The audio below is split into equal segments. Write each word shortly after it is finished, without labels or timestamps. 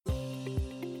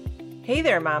Hey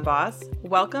there, Mom Boss.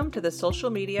 Welcome to the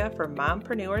Social Media for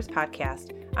Mompreneurs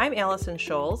podcast. I'm Allison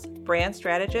Scholes, brand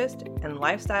strategist and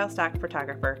lifestyle stock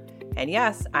photographer. And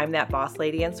yes, I'm that boss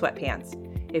lady in sweatpants.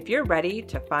 If you're ready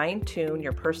to fine-tune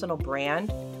your personal brand,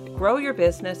 grow your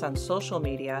business on social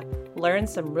media, learn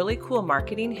some really cool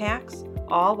marketing hacks,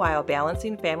 all while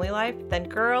balancing family life, then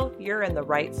girl, you're in the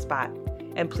right spot.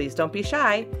 And please don't be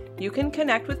shy. You can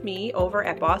connect with me over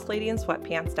at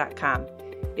bossladyinsweatpants.com.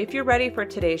 If you're ready for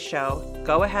today's show,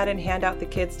 go ahead and hand out the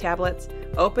kids' tablets,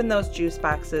 open those juice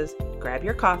boxes, grab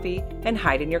your coffee, and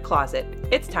hide in your closet.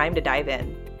 It's time to dive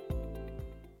in.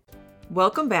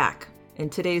 Welcome back. And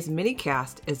today's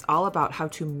mini-cast is all about how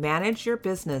to manage your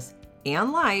business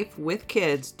and life with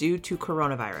kids due to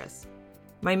coronavirus.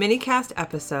 My mini-cast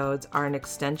episodes are an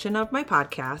extension of my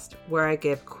podcast where I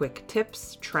give quick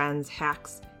tips, trends,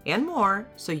 hacks, and more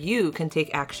so you can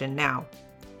take action now.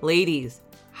 Ladies,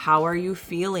 how are you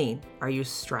feeling? Are you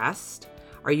stressed?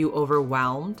 Are you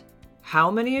overwhelmed?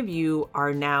 How many of you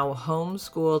are now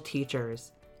homeschool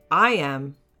teachers? I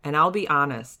am, and I'll be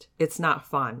honest, it's not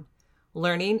fun.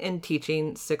 Learning and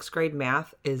teaching 6th grade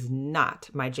math is not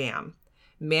my jam.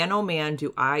 Man, oh man,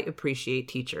 do I appreciate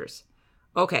teachers.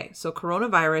 Okay, so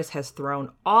coronavirus has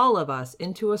thrown all of us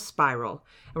into a spiral,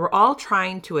 and we're all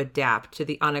trying to adapt to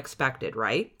the unexpected,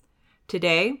 right?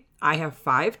 Today, I have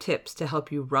 5 tips to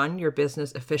help you run your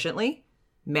business efficiently,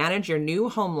 manage your new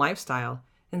home lifestyle,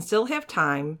 and still have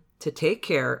time to take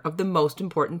care of the most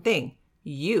important thing,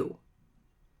 you.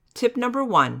 Tip number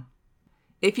 1.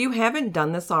 If you haven't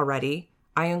done this already,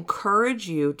 I encourage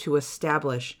you to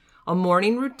establish a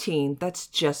morning routine that's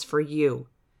just for you.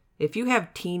 If you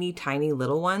have teeny tiny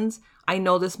little ones, I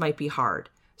know this might be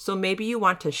hard, so maybe you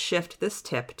want to shift this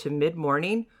tip to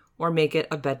mid-morning or make it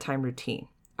a bedtime routine.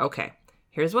 Okay.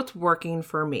 Here's what's working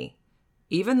for me.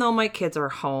 Even though my kids are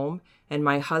home and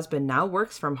my husband now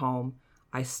works from home,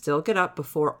 I still get up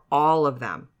before all of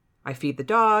them. I feed the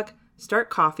dog, start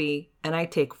coffee, and I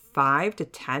take 5 to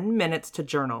 10 minutes to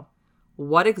journal.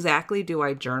 What exactly do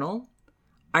I journal?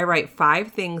 I write 5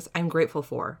 things I'm grateful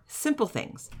for. Simple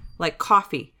things like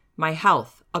coffee, my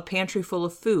health, a pantry full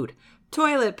of food,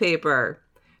 toilet paper.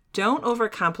 Don't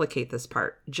overcomplicate this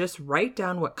part. Just write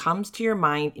down what comes to your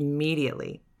mind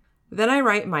immediately. Then I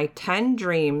write my 10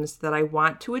 dreams that I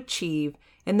want to achieve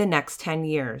in the next 10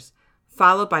 years,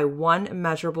 followed by 1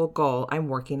 measurable goal I'm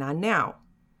working on now.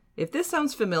 If this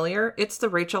sounds familiar, it's the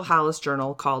Rachel Hollis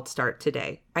journal called Start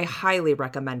Today. I highly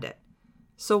recommend it.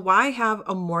 So why have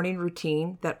a morning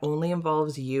routine that only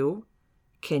involves you?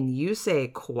 Can you say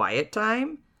quiet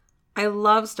time? I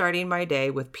love starting my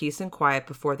day with peace and quiet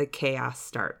before the chaos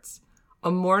starts.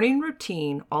 A morning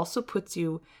routine also puts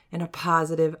you in a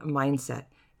positive mindset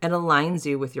and aligns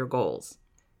you with your goals.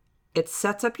 It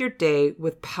sets up your day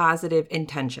with positive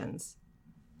intentions.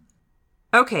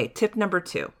 Okay, tip number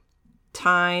 2,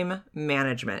 time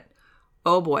management.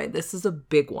 Oh boy, this is a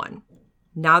big one.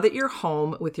 Now that you're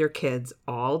home with your kids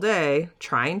all day,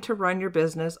 trying to run your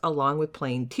business along with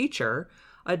playing teacher,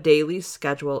 a daily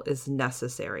schedule is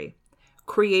necessary.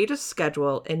 Create a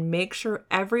schedule and make sure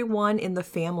everyone in the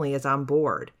family is on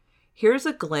board. Here's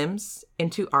a glimpse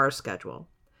into our schedule.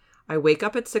 I wake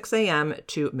up at 6 a.m.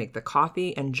 to make the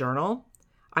coffee and journal.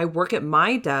 I work at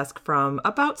my desk from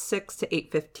about 6 to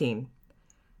 8:15.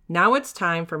 Now it's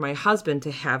time for my husband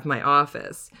to have my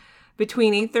office.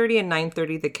 Between 8:30 and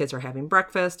 9:30, the kids are having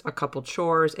breakfast, a couple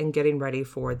chores, and getting ready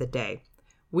for the day.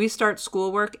 We start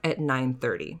schoolwork at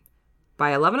 9:30.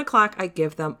 By 11 o'clock, I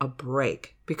give them a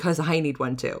break because I need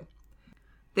one too.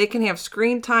 They can have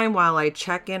screen time while I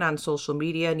check in on social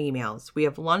media and emails. We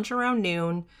have lunch around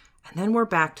noon, and then we're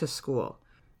back to school.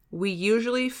 We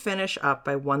usually finish up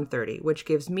by 1:30, which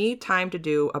gives me time to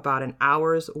do about an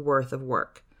hour's worth of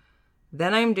work.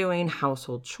 Then I'm doing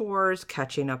household chores,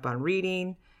 catching up on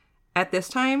reading. At this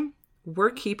time,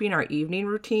 we're keeping our evening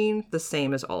routine the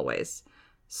same as always.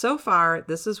 So far,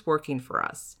 this is working for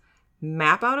us.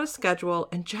 Map out a schedule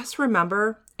and just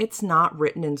remember, it's not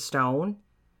written in stone.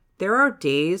 There are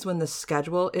days when the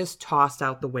schedule is tossed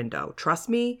out the window. Trust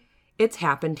me, it's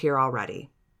happened here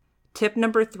already. Tip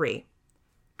number 3,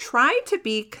 try to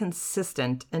be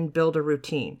consistent and build a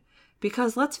routine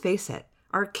because let's face it,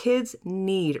 our kids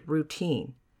need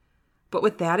routine. But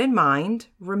with that in mind,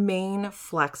 remain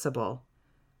flexible.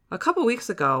 A couple weeks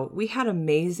ago, we had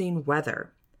amazing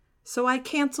weather. So I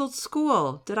canceled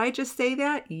school. Did I just say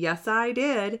that? Yes, I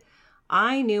did.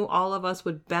 I knew all of us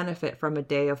would benefit from a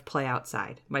day of play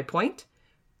outside. My point?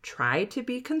 Try to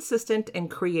be consistent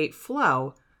and create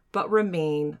flow, but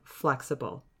remain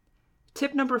flexible.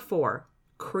 Tip number 4,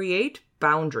 create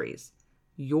boundaries.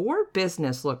 Your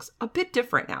business looks a bit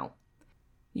different now.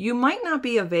 You might not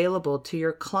be available to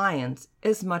your clients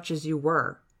as much as you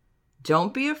were.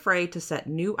 Don't be afraid to set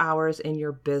new hours in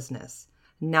your business.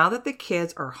 Now that the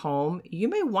kids are home, you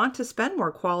may want to spend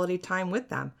more quality time with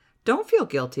them. Don't feel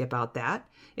guilty about that.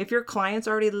 If your clients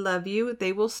already love you,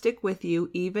 they will stick with you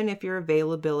even if your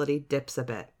availability dips a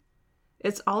bit.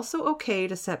 It's also okay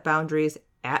to set boundaries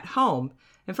at home.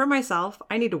 And for myself,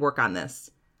 I need to work on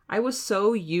this. I was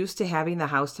so used to having the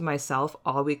house to myself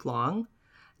all week long.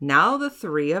 Now the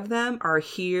three of them are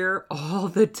here all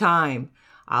the time.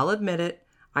 I'll admit it,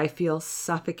 I feel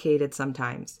suffocated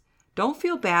sometimes. Don't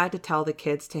feel bad to tell the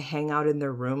kids to hang out in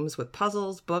their rooms with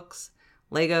puzzles, books,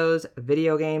 Legos,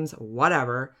 video games,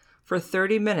 whatever, for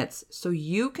 30 minutes so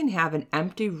you can have an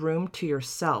empty room to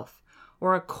yourself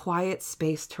or a quiet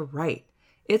space to write.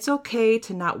 It's okay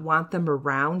to not want them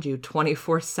around you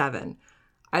 24/7.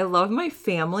 I love my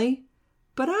family,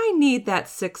 but I need that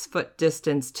 6-foot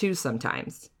distance too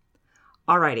sometimes.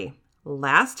 Alrighty,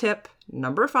 last tip,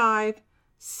 number 5,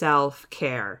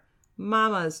 self-care.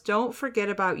 Mamas, don't forget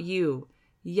about you.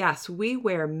 Yes, we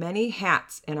wear many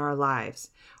hats in our lives.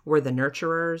 We're the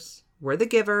nurturers, we're the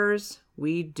givers,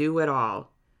 we do it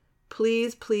all.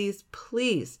 Please, please,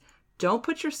 please don't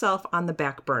put yourself on the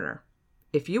back burner.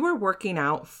 If you are working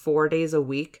out 4 days a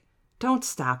week, don't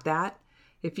stop that.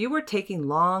 If you were taking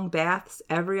long baths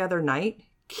every other night,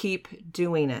 keep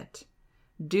doing it.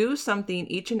 Do something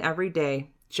each and every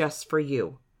day just for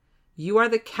you. You are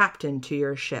the captain to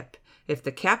your ship. If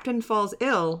the captain falls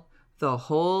ill, the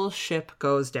whole ship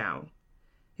goes down.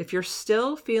 If you're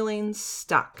still feeling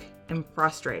stuck and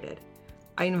frustrated,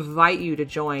 I invite you to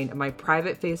join my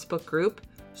private Facebook group,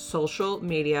 Social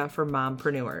Media for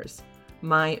Mompreneurs.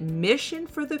 My mission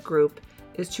for the group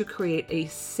is to create a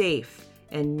safe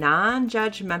and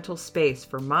non-judgmental space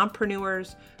for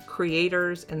mompreneurs,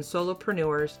 creators, and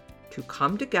solopreneurs to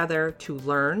come together to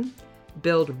learn,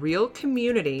 build real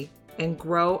community, and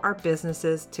grow our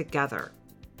businesses together.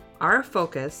 Our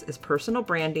focus is personal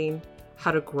branding,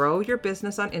 how to grow your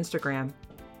business on Instagram,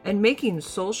 and making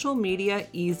social media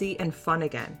easy and fun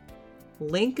again.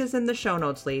 Link is in the show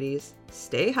notes, ladies.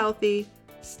 Stay healthy,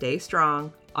 stay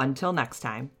strong. Until next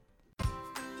time.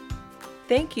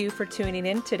 Thank you for tuning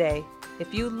in today.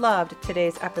 If you loved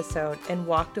today's episode and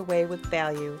walked away with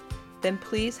value, then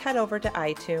please head over to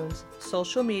iTunes,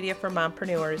 Social Media for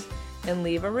Mompreneurs, and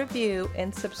leave a review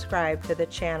and subscribe to the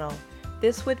channel.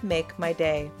 This would make my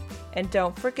day. And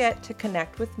don't forget to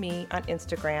connect with me on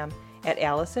Instagram at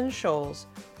Allison Scholes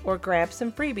or grab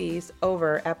some freebies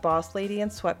over at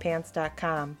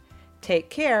BossLadyInSweatpants.com. Take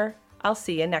care. I'll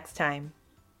see you next time.